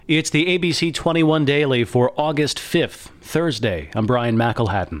It's the ABC 21 Daily for August 5th, Thursday. I'm Brian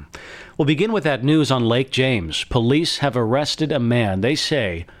McElhatton. We'll begin with that news on Lake James. Police have arrested a man they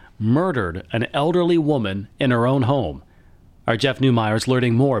say murdered an elderly woman in her own home. Our Jeff Neumeier is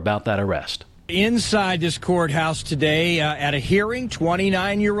learning more about that arrest. Inside this courthouse today at a hearing,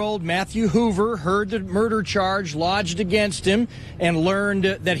 29-year-old Matthew Hoover heard the murder charge lodged against him and learned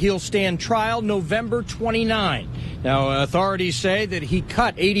that he'll stand trial November 29. Now, authorities say that he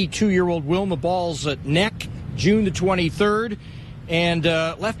cut 82-year-old Wilma Ball's neck June the 23rd and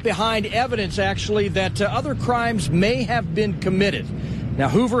left behind evidence, actually, that other crimes may have been committed. Now,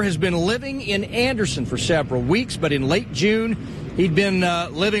 Hoover has been living in Anderson for several weeks, but in late June, he'd been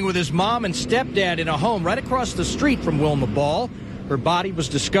living with his mom and stepdad in a home right across the street from Wilma Ball. Her body was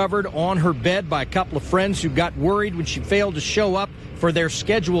discovered on her bed by a couple of friends who got worried when she failed to show up for their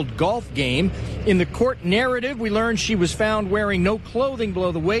scheduled golf game. In the court narrative, we learned she was found wearing no clothing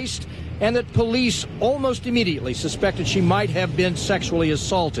below the waist and that police almost immediately suspected she might have been sexually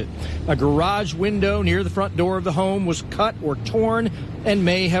assaulted. A garage window near the front door of the home was cut or torn and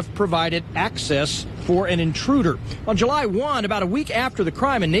may have provided access for an intruder. On July 1, about a week after the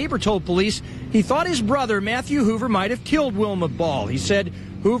crime, a neighbor told police he thought his brother, Matthew Hoover, might have killed Wilma Ball. He said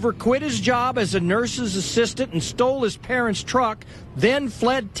Hoover quit his job as a nurse's assistant and stole his parents' truck, then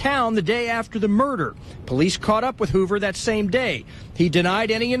fled town the day after the murder. Police caught up with Hoover that same day. He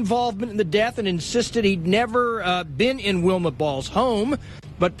denied any involvement in the death and insisted he'd never been in Wilma Ball's home.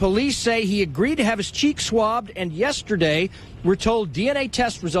 But police say he agreed to have his cheek swabbed, and yesterday we're told DNA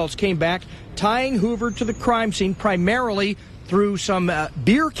test results came back tying Hoover to the crime scene primarily through some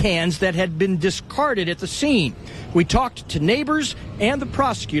beer cans that had been discarded at the scene. We talked to neighbors and the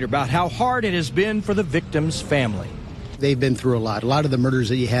prosecutor about how hard it has been for the victim's family. They've been through a lot. A lot of the murders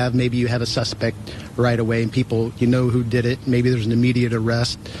that you have, maybe you have a suspect right away and people, you know who did it. Maybe there's an immediate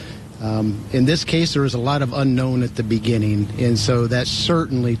arrest. In this case, there was a lot of unknown at the beginning, and so that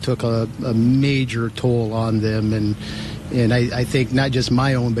certainly took a major toll on them. And I think not just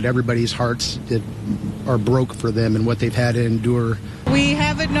my own, but everybody's hearts are broke for them and what they've had to endure. We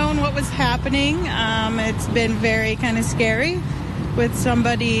haven't known what was happening. It's been very kind of scary with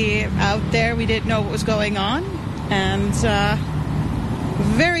somebody out there. We didn't know what was going on, and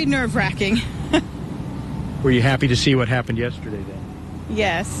very nerve-wracking. Were you happy to see what happened yesterday then?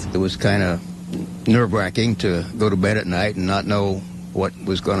 Yes. It was kind of nerve-wracking to go to bed at night and not know what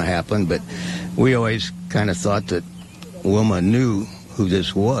was going to happen, but we always kind of thought that Wilma knew who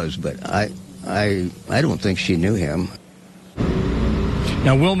this was, but I don't think she knew him.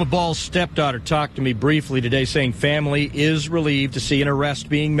 Now, Wilma Ball's stepdaughter talked to me briefly today, saying family is relieved to see an arrest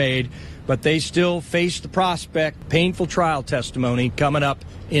being made, but they still face the prospect, painful trial testimony coming up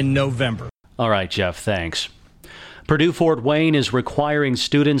in November. All right, Jeff, thanks. Purdue Fort Wayne is requiring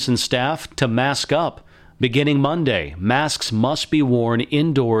students and staff to mask up. Beginning Monday, masks must be worn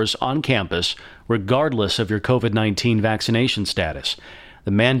indoors on campus, regardless of your COVID-19 vaccination status.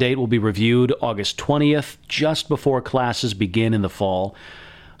 The mandate will be reviewed August 20th, just before classes begin in the fall.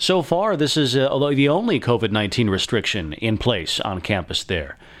 So far, this is the only COVID-19 restriction in place on campus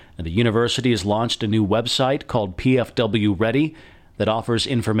there. And the university has launched a new website called PFW Ready that offers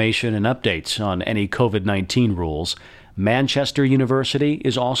information and updates on any COVID-19 rules. Manchester University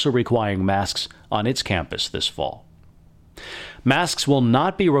is also requiring masks on its campus this fall. Masks will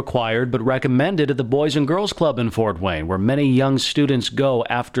not be required but recommended at the Boys and Girls Club in Fort Wayne, where many young students go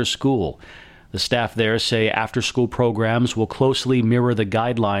after school. The staff there say after-school programs will closely mirror the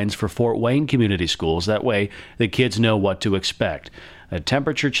guidelines for Fort Wayne community schools. That way, the kids know what to expect.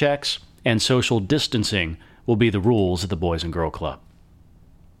 Temperature checks and social distancing will be the rules at the Boys and Girl Club.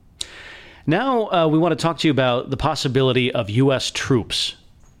 Now, we want to talk to you about the possibility of U.S. troops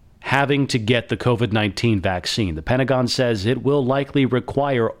having to get the COVID-19 vaccine. The Pentagon says it will likely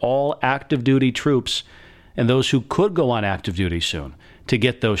require all active duty troops and those who could go on active duty soon to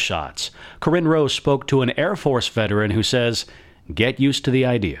get those shots. Corinne Rose spoke to an Air Force veteran who says, get used to the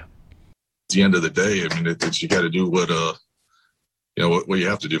idea. At the end of the day, I mean, you got to do what you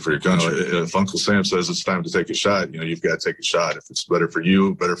have to do for your country. If Uncle Sam says it's time to take a shot, you've got to take a shot. If it's better for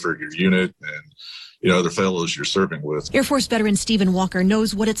you, better for your unit, and other fellows you're serving with. Air Force veteran Stephen Walker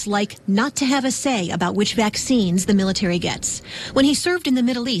knows what it's like not to have a say about which vaccines the military gets. When he served in the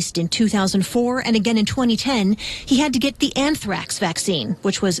Middle East in 2004 and again in 2010, he had to get the anthrax vaccine,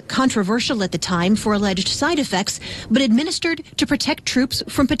 which was controversial at the time for alleged side effects, but administered to protect troops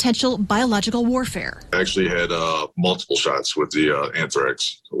from potential biological warfare. I actually had multiple shots with the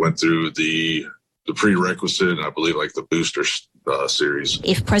anthrax. I went through the prerequisite and I believe like the booster series.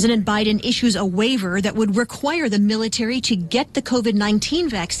 If President Biden issues a waiver that would require the military to get the COVID-19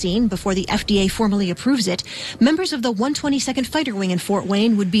 vaccine before the FDA formally approves it, members of the 122nd Fighter Wing in Fort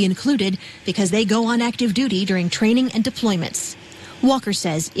Wayne would be included because they go on active duty during training and deployments. Walker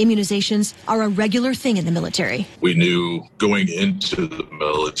says immunizations are a regular thing in the military. We knew going into the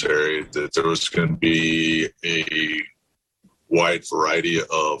military that there was going to be a wide variety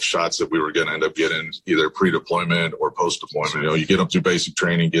of shots that we were going to end up getting, either pre-deployment or post-deployment. You get them through basic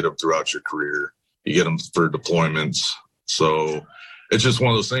training, get them throughout your career. You get them for deployments. So it's just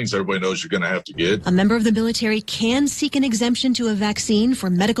one of those things everybody knows you're going to have to get. A member of the military can seek an exemption to a vaccine for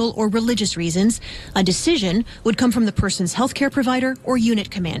medical or religious reasons. A decision would come from the person's healthcare provider or unit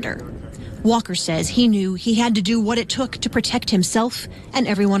commander. Walker says he knew he had to do what it took to protect himself and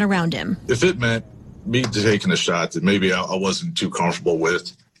everyone around him. If it meant me taking a shot that maybe I wasn't too comfortable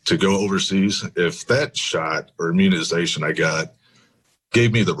with to go overseas, if that shot or immunization I got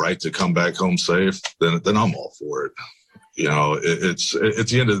gave me the right to come back home safe, then I'm all for it. It's at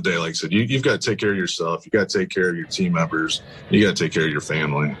the end of the day, like I said, you've got to take care of yourself. You got to take care of your team members. You got to take care of your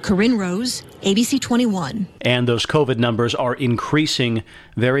family. Corinne Rose, ABC 21. And those COVID numbers are increasing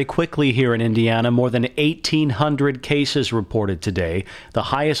very quickly here in Indiana. More than 1,800 cases reported today, the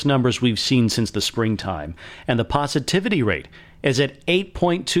highest numbers we've seen since the springtime. And the positivity rate is at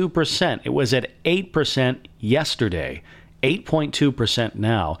 8.2%. It was at 8% yesterday. 8.2%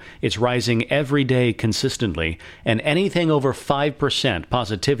 now. It's rising every day consistently, and anything over 5%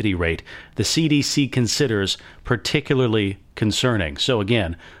 positivity rate, the CDC considers particularly concerning. So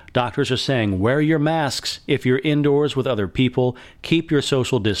again, doctors are saying wear your masks if you're indoors with other people, keep your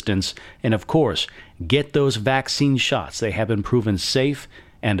social distance, and of course, get those vaccine shots. They have been proven safe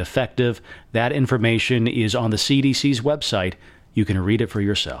and effective. That information is on the CDC's website. You can read it for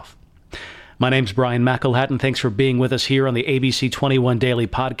yourself. My name's Brian McElhatton. Thanks for being with us here on the ABC 21 Daily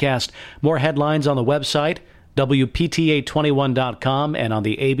Podcast. More headlines on the website, WPTA21.com, and on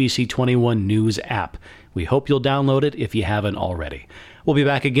the ABC 21 News app. We hope you'll download it if you haven't already. We'll be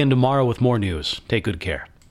back again tomorrow with more news. Take good care.